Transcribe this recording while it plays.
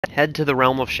Head to the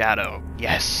realm of shadow.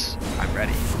 Yes, I'm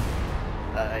ready.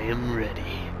 I am ready.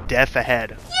 Death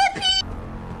ahead.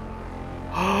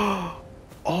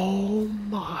 Oh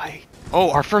my.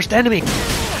 Oh, our first enemy.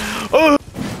 Oh!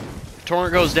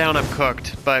 Torrent goes down, I'm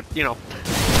cooked. But, you know.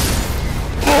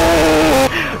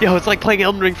 Yo, it's like playing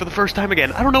Elden Ring for the first time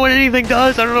again. I don't know what anything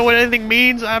does. I don't know what anything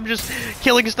means. I'm just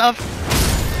killing stuff.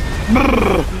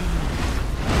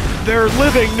 They're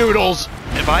living noodles.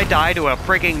 If I die to a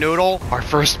freaking noodle, our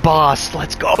first boss,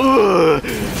 let's go.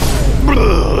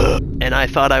 And I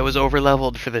thought I was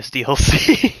over-leveled for this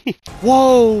DLC.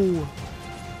 Whoa!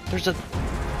 There's a...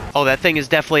 Oh, that thing is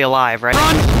definitely alive, right?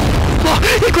 Run! Oh,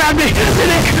 he grabbed me!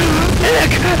 Medic!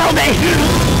 Medic! Help me!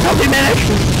 Help me, medic!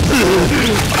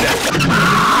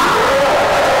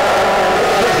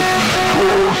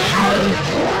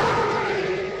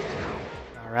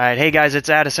 Alright, hey guys, it's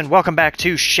Addison. Welcome back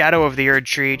to Shadow of the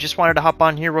Erdtree. Just wanted to hop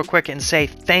on here real quick and say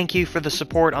thank you for the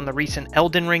support on the recent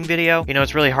Elden Ring video. You know,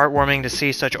 it's really heartwarming to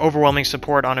see such overwhelming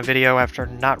support on a video after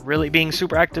not really being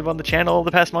super active on the channel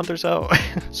the past month or so.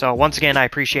 So once again, I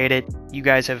appreciate it. You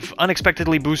guys have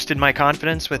unexpectedly boosted my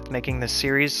confidence with making this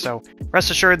series, so rest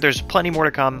assured there's plenty more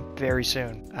to come very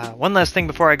soon. One last thing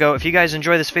before I go, if you guys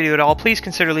enjoy this video at all, please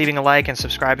consider leaving a like and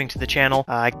subscribing to the channel.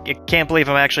 I can't believe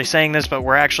I'm actually saying this, but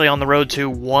we're actually on the road to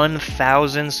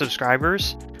 1,000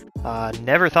 subscribers.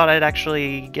 Never thought I'd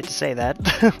actually get to say that,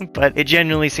 but it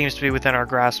genuinely seems to be within our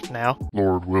grasp now.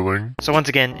 Lord willing. So once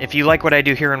again, if you like what I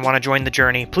do here and want to join the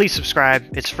journey, please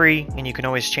subscribe. It's free, and you can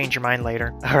always change your mind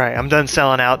later. Alright, I'm done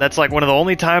selling out. That's like one of the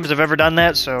only times I've ever done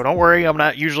that, so don't worry, I'm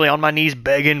not usually on my knees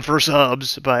begging for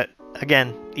subs, but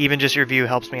again, even just your view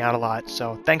helps me out a lot.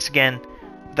 So thanks again.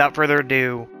 Without further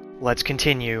ado, let's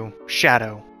continue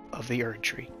Shadow of the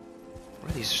Erdtree.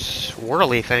 What are these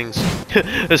swirly things?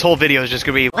 This whole video is just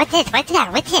gonna be... What's this? What's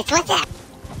that? What's this? What's that?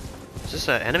 Is this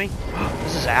an enemy?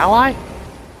 Is this ally?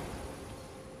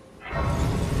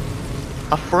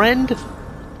 A friend?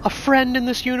 A friend in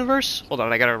this universe? Hold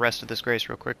on, I gotta rest at this grace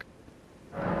real quick.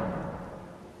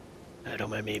 Don't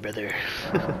mind me, brother.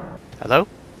 Hello?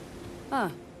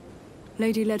 Ah,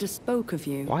 Lady Leda spoke of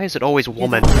you. Why is it always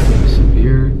woman?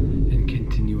 Severe and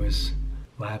continuous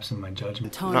lapse in my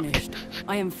judgment. Tarnished.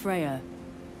 I am Freya.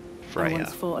 I Freya.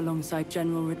 once fought alongside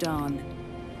General Radahn.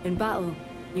 In battle,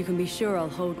 you can be sure I'll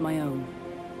hold my own.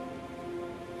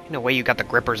 No way you got the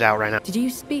grippers out right now. Did you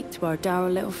speak to our dour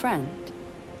little friend?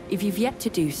 If you've yet to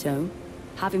do so,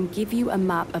 have him give you a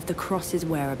map of the Cross's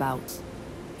whereabouts.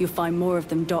 You'll find more of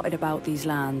them dotted about these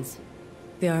lands.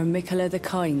 They are Miquella the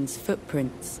Kind's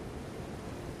footprints.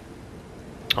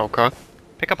 Okay.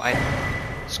 Pick up item.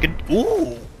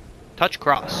 Ooh! Touch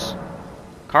cross.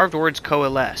 Carved words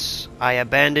coalesce. I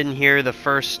abandon here the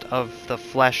first of the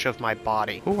flesh of my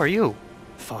body. Who are you?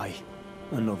 Fie,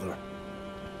 another.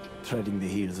 Treading the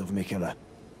heels of Miquella.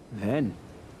 Then,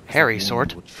 Hairy as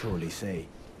sort. would surely say,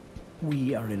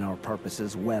 we are in our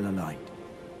purposes well aligned.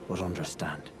 But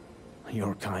understand,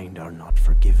 your kind are not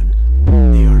forgiven. The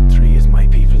Erdtree is my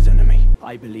people's enemy.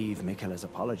 I believe Miquella's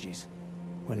apologies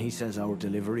when he says our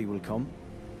delivery will come,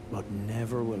 but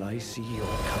never will I see your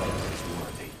kind as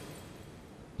worthy.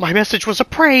 My message was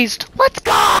appraised! Let's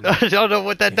go! I don't know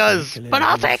what that does, but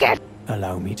I'll take it!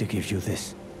 Allow me to give you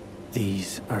this.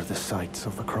 These are the sites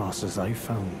of the crosses I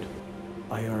found.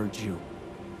 I urge you,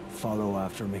 follow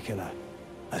after Miquella.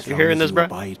 As You long hearing as this, you bro?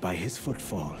 abide by his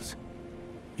footfalls,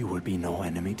 you will be no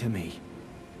enemy to me.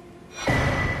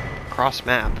 Cross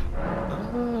map.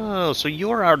 Oh, so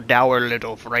you're our dour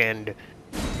little friend.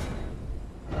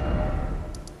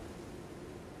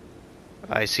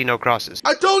 I see no crosses.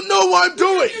 I don't know what I'm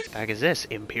doing! What the heck is this?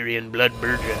 Empyrean Blood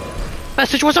Virgin.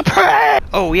 Message was a prayer!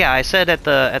 Oh yeah, I said at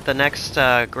the next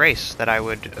grace that I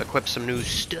would equip some new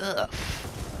stuff.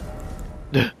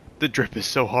 The drip is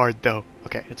so hard though.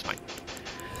 Okay, it's fine.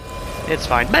 It's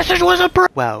fine. Message was a prayer!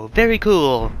 Wow, very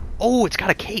cool. Oh, it's got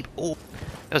a cape. Oh,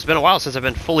 it's been a while since I've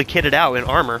been fully kitted out in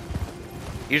armor.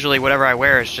 Usually whatever I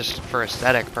wear is just for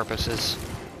aesthetic purposes.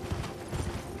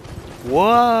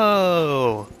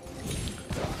 Whoa!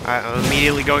 I'm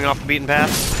immediately going off the beaten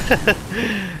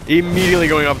path. Immediately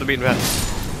going off the beaten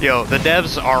path. Yo, the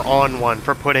devs are on one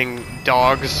for putting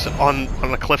dogs on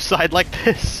a cliffside like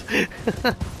this.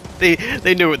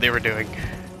 They knew what they were doing.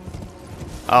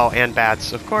 Oh, and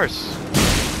bats, of course.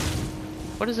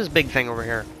 What is this big thing over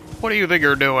here? What do you think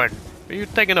you're doing? Are you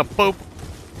taking a poop?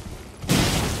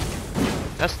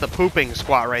 That's the pooping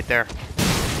squat right there.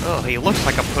 Oh, he looks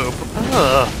like a poop.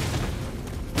 Ugh.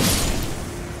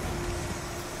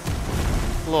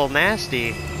 A little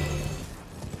nasty.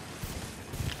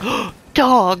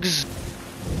 Dogs!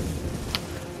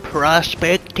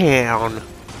 Prospect Town.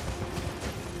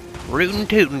 Rootin'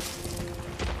 tootin'.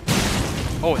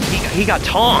 Oh, he got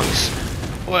tongs.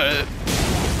 What?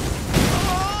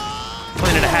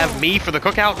 Planning to have me for the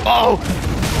cookout? Oh!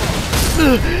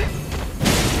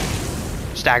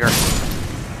 Stagger.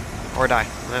 Or die.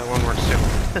 That one works too.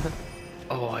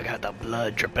 Oh, I got the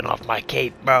blood dripping off my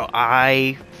cape. Bro,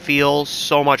 I feel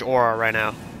so much aura right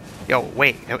now. Yo,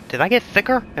 wait. Did I get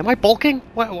thicker? Am I bulking?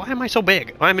 Why am I so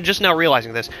big? I'm just now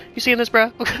realizing this. You seeing this,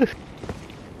 bro?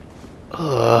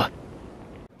 Ugh.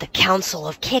 The Council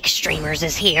of Kick Streamers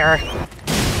is here.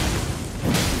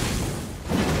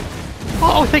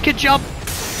 Oh, they can jump!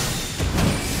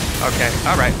 Okay,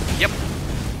 alright. Yep.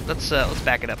 Let's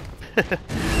back it up.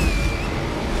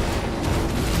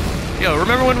 Yo,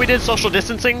 remember when we did social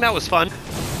distancing? That was fun.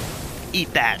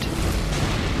 Eat that.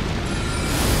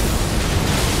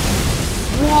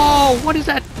 Whoa, what is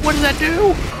that? What does that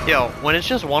do? Yo, when it's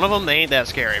just one of them, they ain't that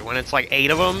scary. When it's like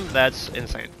 8 of them, that's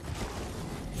insane.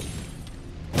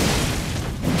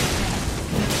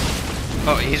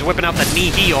 Oh, he's whipping out the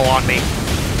knee heel on me.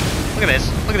 Look at this.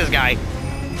 Look at this guy.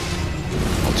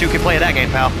 Well, 2 can play that game,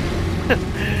 pal.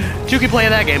 2 can play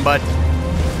that game, bud.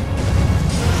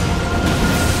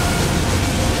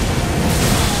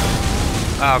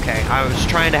 Okay, I was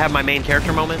trying to have my main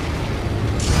character moment.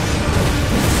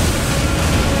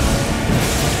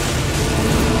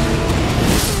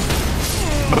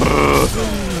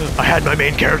 I had my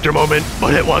main character moment,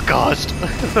 but at what cost?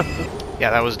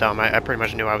 Yeah, that was dumb. I pretty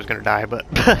much knew I was gonna die, but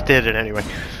did it anyway.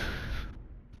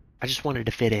 I just wanted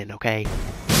to fit in, okay?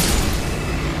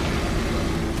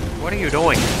 What are you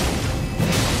doing?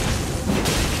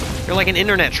 You're like an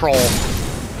internet troll.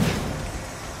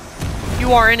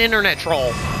 You are an internet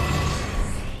troll.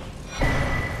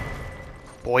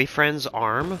 Boyfriend's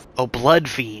arm? Oh, blood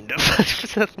fiend.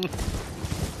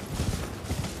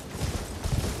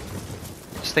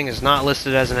 This thing is not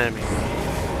listed as an enemy.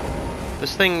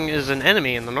 This thing is an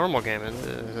enemy in the normal game,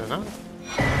 is it not?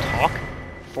 Talk?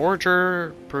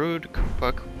 Forger, brood,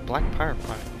 cookbook, black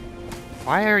firefly.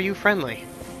 Why are you friendly?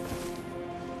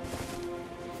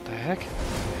 What the heck?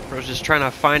 Bro's just trying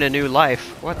to find a new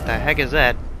life. What the heck is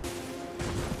that?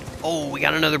 Oh, we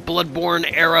got another Bloodborne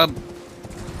era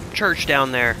church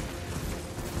down there.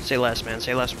 Say less, man,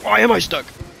 say less. Why am I stuck?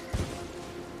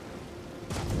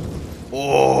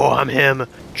 Oh, I'm him.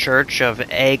 Church of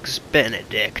Eggs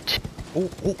Benedict. Oh,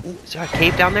 is there a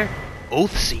cave down there?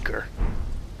 Oathseeker.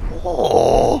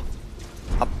 Oh,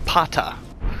 a pata.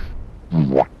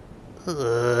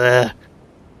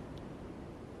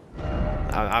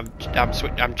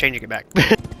 I'm changing it back.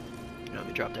 Let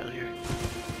me drop down here.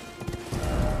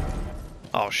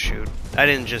 Oh shoot! I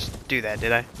didn't just do that,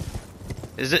 did I?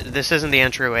 This isn't the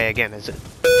entryway again, is it?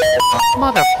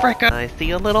 Mother fricka! I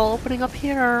see a little opening up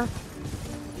here.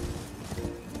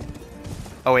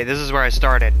 Oh wait, this is where I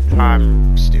started.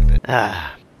 I'm stupid.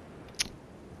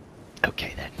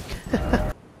 Okay then.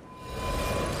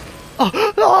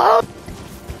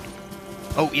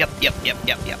 Oh, yep.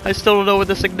 I still don't know what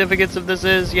the significance of this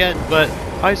is yet, but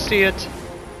I see it.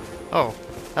 Oh,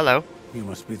 hello. You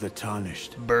must be the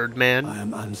Tarnished. Birdman. I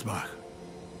am Ansbach.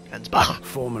 Ansbach.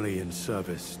 Formerly in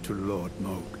service to Lord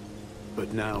Moog,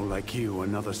 but now, like you,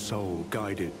 another soul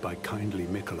guided by kindly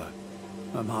Mikola.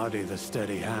 I'm hardly the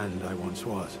steady hand I once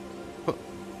was.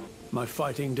 My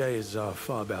fighting days are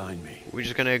far behind me. We're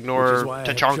just gonna ignore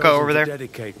Tachanka over there? To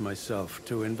dedicate myself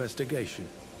to investigation,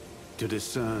 to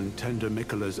discern Tender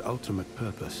Mikola's ultimate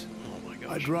purpose. Oh my gosh.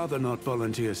 I'd rather not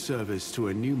volunteer service to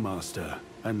a new master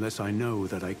unless I know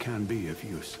that I can be of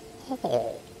use.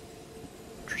 Oh.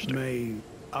 Interesting. May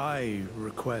I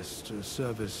request a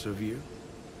service of you?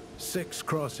 6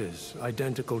 crosses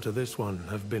identical to this one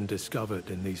have been discovered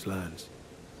in these lands.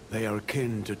 They are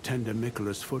akin to Tender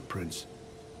Mikola's footprints,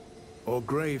 or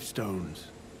gravestones,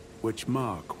 which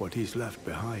mark what he's left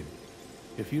behind.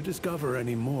 If you discover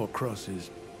any more crosses,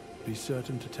 be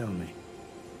certain to tell me.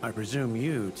 I presume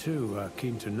you, too, are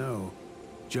keen to know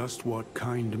just what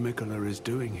kind Mikola is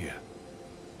doing here.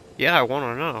 Yeah, I want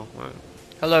to know.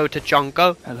 Hello,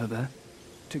 Tachanka. Hello there.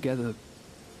 Together,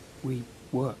 we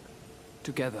work.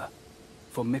 Together,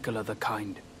 for Mikola the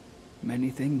Kind. Many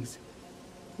things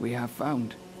we have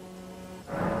found.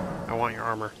 I want your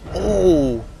armor.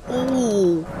 Oh!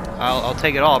 I'll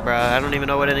take it all, bro. I don't even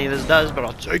know what any of this does, but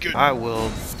I'll take it. I will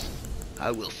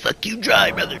suck you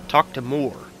dry, brother. Talk to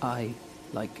Moore. I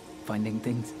like finding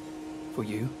things for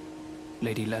you,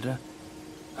 Lady Leda,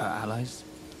 her allies,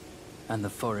 and the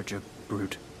forager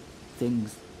brood.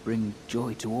 Things bring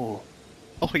joy to all.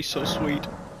 Oh, he's so sweet.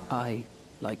 I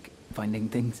like finding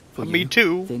things for you. Me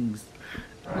too. Things.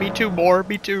 Me too, Moore.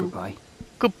 Me too. Goodbye.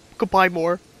 Goodbye,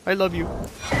 Moore. I love you.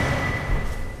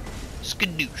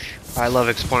 Skadoosh. I love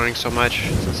exploring so much.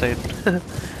 It's insane.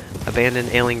 Abandoned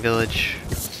Ailing village.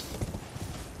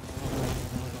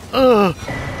 Ugh!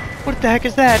 What the heck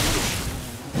is that?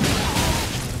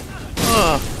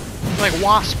 Ugh! Like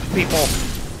wasp people.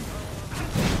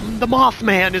 The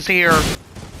Mothman is here!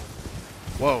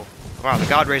 Whoa. Wow, the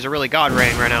God Rays are really God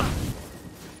Raying right now.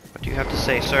 What do you have to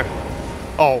say, sir?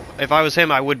 Oh, if I was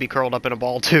him, I would be curled up in a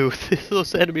ball too.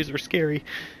 Those enemies are scary.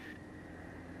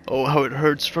 Oh, how it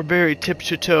hurts from very tip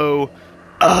to toe.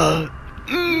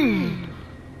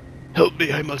 Help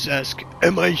me, I must ask.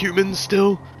 Am I human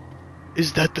still?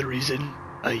 Is that the reason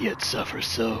I yet suffer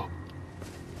so?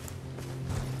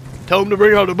 Tell him to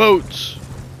bring out the boats.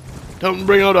 Tell him to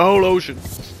bring out a whole ocean.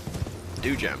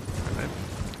 Dew gem. Okay.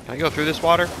 Can I go through this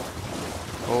water?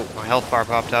 Oh, my health bar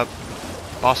popped up.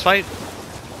 Boss fight?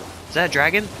 Is that a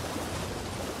dragon?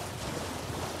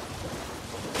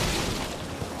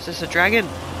 Is this a dragon?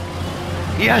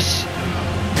 Yes!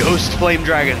 Ghost flame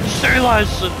dragon. Stay alive!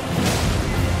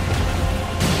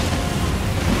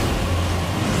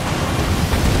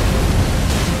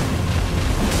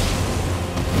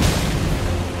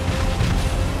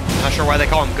 Not sure why they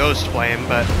call him Ghost Flame,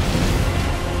 but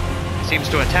he seems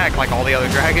to attack like all the other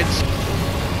dragons.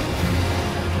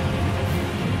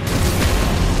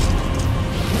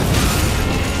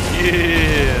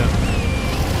 Yeah!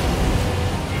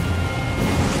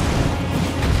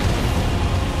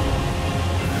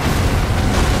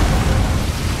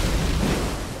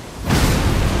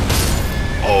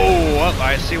 Oh, well,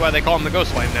 I see why they call him the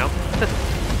Ghost Flame now.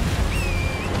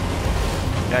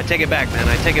 Yeah, I take it back, man.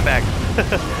 I take it back.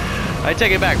 I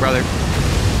take it back, brother.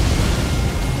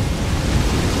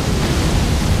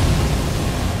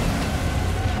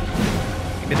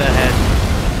 Give me that head.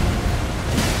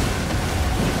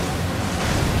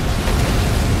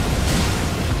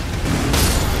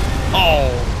 Oh,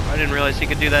 I didn't realize he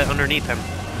could do that underneath him.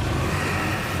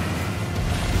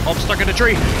 Oh, I'm stuck in a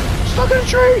tree. Stuck in a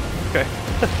tree! Okay.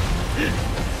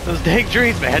 Those dang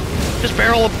trees, man. Just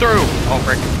barrel them through. Oh,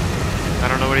 frick. I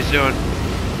don't know what he's doing.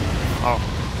 Oh.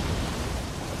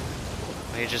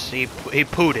 He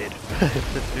pooted.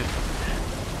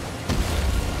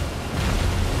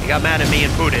 He got mad at me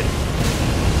and pooted.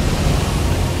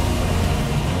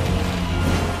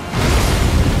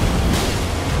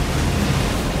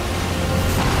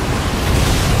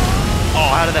 Oh,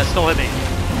 how did that still hit me?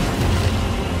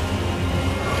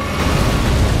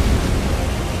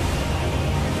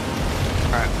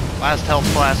 Alright, last health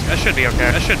flask. That should be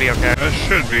okay. That should be okay. That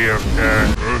should be okay.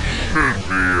 That should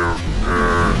be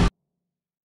okay.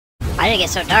 Why did it get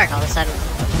so dark all of a sudden?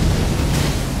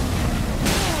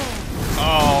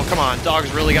 Oh, come on.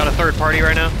 Dog's really got a third party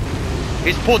right now?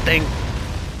 He's putting.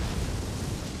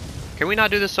 Can we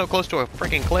not do this so close to a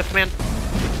freaking cliff, man?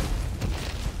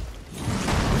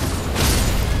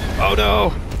 Oh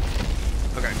no!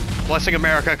 Okay. Blessing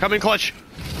America. Come in clutch!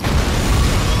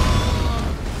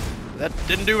 That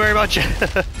didn't do very much.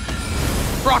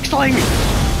 Rock sling!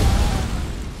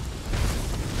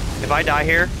 If I die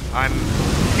here, I'm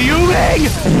fuming!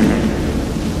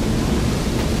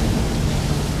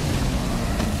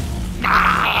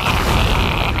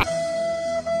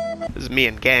 This is me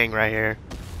and gang right here.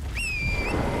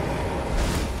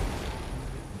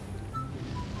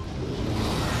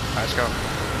 Alright, let's go.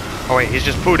 Oh wait, he's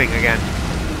just pooting again.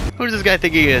 Who does this guy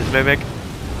think he is, Mimic?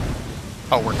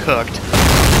 Oh, we're cooked.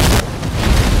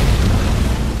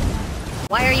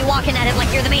 Why are you walking at it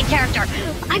like you're the main character?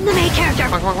 I'm the main character!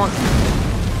 Come on, come on, come on.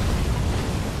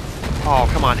 Oh,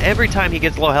 come on. Every time he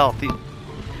gets low health, he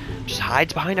just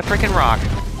hides behind a freaking rock.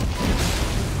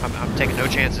 I'm taking no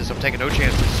chances. I'm taking no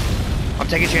chances. I'm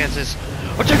taking chances.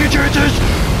 I'm taking chances!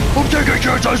 I'm taking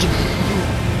chances!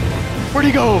 Where'd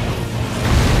he go?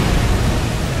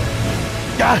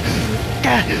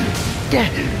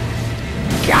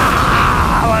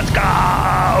 Let's go!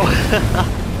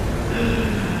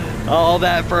 All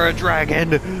that for a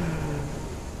dragon.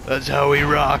 That's how we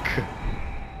rock.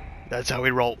 That's how we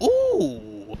roll.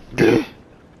 Ooh!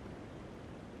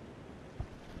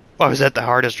 Why was that the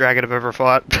hardest dragon I've ever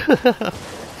fought?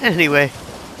 Anyway,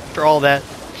 after all that,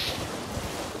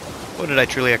 what did I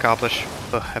truly accomplish?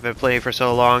 Ugh, I've been playing for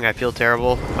so long, I feel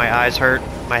terrible. My eyes hurt,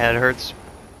 my head hurts.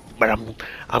 But I'm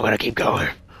gonna keep going.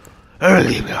 I'm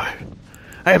gonna keep going.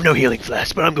 I have no healing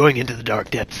flask, but I'm going into the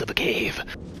dark depths of a cave.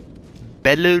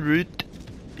 Belurat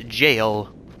Gaol.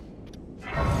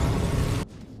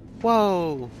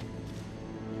 Whoa.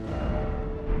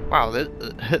 Wow, the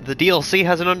DLC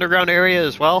has an underground area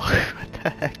as well? What the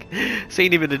heck? This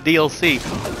ain't even a DLC.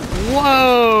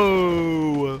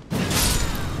 Whoa!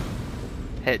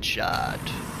 Headshot.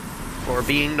 For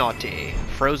being naughty.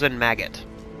 Frozen maggot.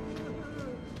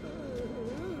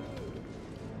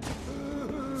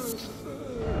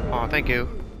 Oh, thank you.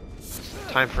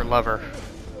 Time for lover.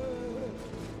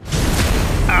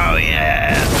 Oh,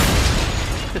 yeah!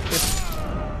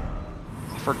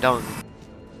 For dung.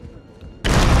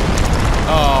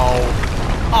 Oh.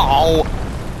 Oh!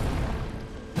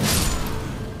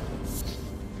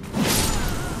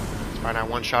 It's fine, I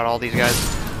one-shot all these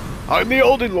guys. I'm the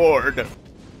Elden Lord!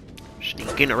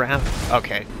 Sneaking around.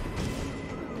 Okay.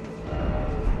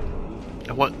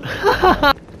 What?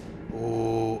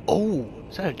 Ooh. Oh!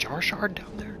 Is that a jar shard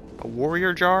down there? A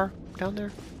warrior jar down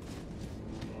there?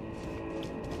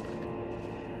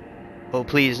 Oh,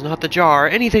 please, not the jar.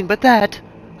 Anything but that.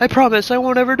 I promise I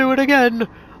won't ever do it again.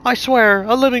 I swear,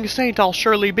 a living saint I'll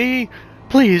surely be.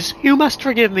 Please, you must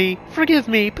forgive me. Forgive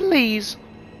me, please.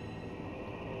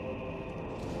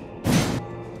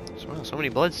 Wow, so many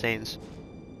bloodstains.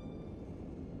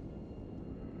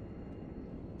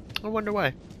 I wonder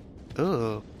why.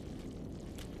 Oh.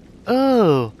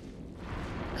 Oh.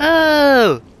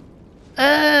 Oh.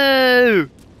 Oh.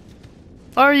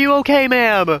 Are you okay,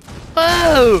 ma'am?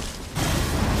 Oh.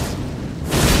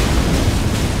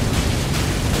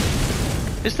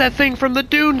 It's that thing from the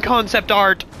Dune concept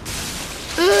art!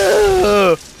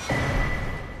 Ugh.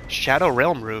 Shadow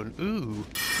Realm Rune. Ooh.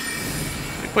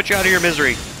 Let me put you out of your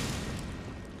misery.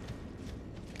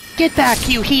 Get back,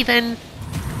 you heathen!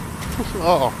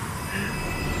 Oh.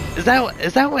 Is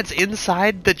that what's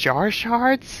inside the jar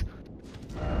shards?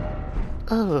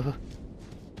 Oh.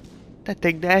 That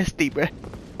thing nasty, bruh.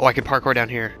 Oh, I can parkour down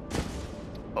here.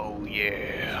 Oh,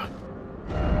 yeah.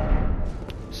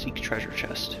 Seek treasure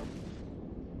chest.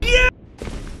 Yeah!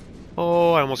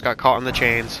 Oh, I almost got caught in the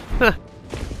chains. Alright,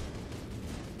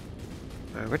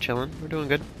 we're chilling. We're doing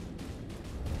good.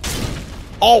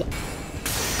 Oh!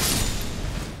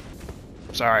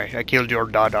 Sorry, I killed your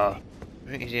dada.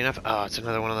 Easy enough. Oh, it's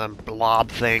another one of them blob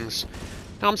things.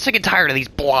 No, I'm sick and tired of these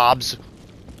blobs.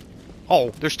 Oh,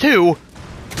 there's two!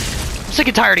 I'm sick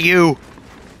and tired of you!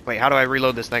 Wait, how do I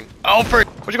reload this thing? Oh,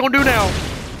 what you gonna do now?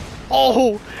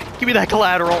 Oh! Give me that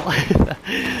collateral!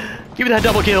 Give me that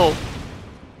double kill!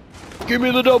 Give me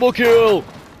the double kill!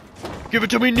 Give it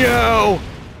to me now!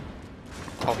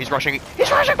 Oh, he's rushing.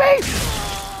 He's rushing me!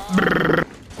 Brrr.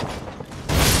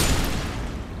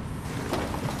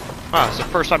 Wow, it's the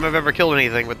first time I've ever killed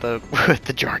anything with the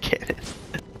jar cannon.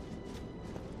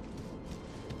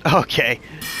 Okay.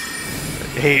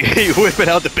 Hey, whipping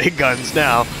out the big guns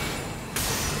now.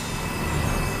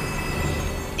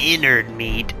 Innard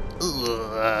meat.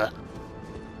 Ugh.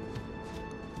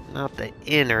 Not the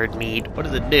innard meat. What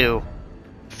does it do?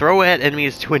 Throw at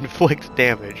enemies to inflict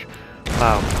damage.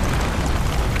 Wow.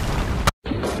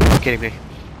 You're kidding me.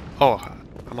 Oh,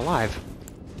 I'm alive.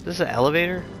 Is this an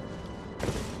elevator?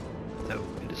 No,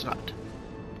 it is not.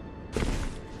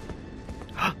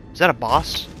 Is that a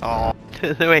boss? Oh.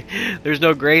 Wait, there's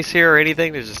no grace here or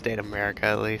anything? There's a state of America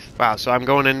at least. Wow, so I'm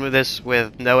going in with this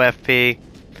with no FP.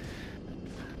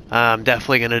 I'm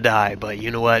definitely gonna die, but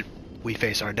you know what? We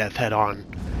face our death head on.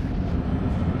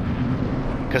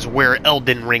 Because we're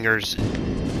Elden Ringers.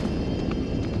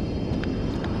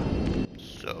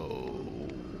 So...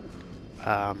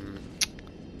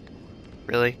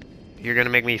 Really? You're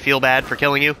gonna make me feel bad for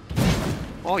killing you?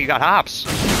 Oh, you got hops.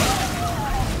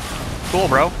 Cool,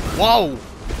 bro. Whoa!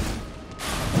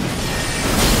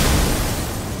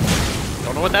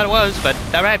 Don't know what that was, but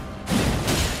alright.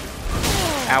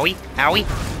 Owie, owie.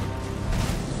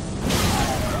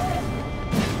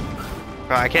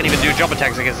 Oh, I can't even do jump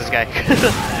attacks against this guy.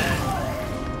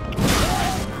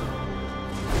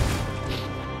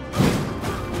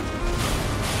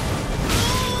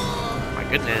 My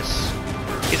goodness.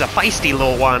 He's a feisty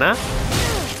little one, huh?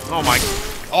 Oh my...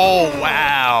 Oh,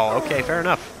 wow. Okay, fair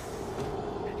enough.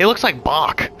 He looks like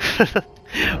Bach.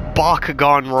 Bach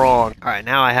gone wrong. Alright,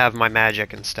 now I have my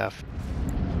magic and stuff.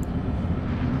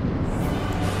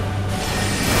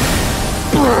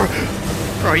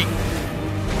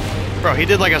 Bro, he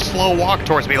did like a slow walk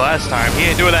towards me last time. He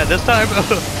ain't doing that this time.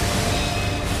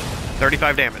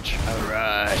 35 damage.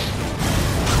 Alright.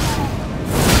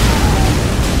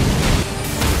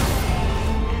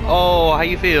 Oh, how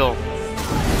you feel?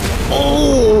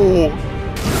 Oh!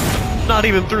 Not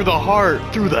even through the heart,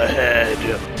 through the head.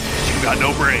 You got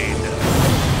no brain.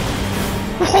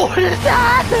 What is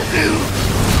that?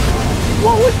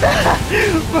 What was that?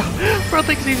 Bro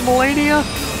thinks he's Melania?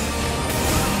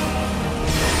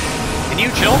 Can you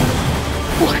chill?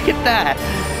 Look at that!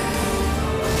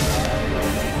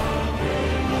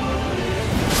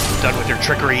 Done with your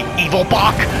trickery, evil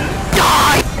Bach!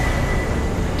 Die!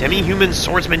 Demi-human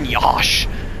swordsman Yosh.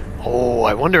 Oh,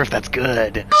 I wonder if that's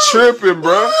good. Tripping,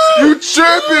 bro. You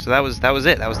tripping. So that was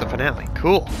it. That was the finale.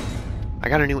 Cool. I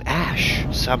got a new Ash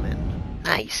summon.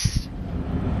 Nice.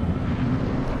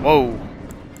 Whoa.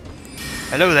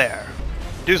 Hello there.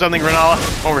 Do something,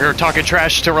 Renala. Over here talking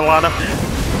trash to Rolana.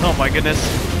 Oh my goodness.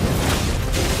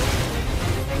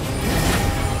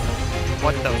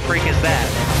 What the freak is that?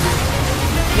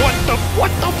 What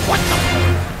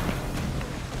the?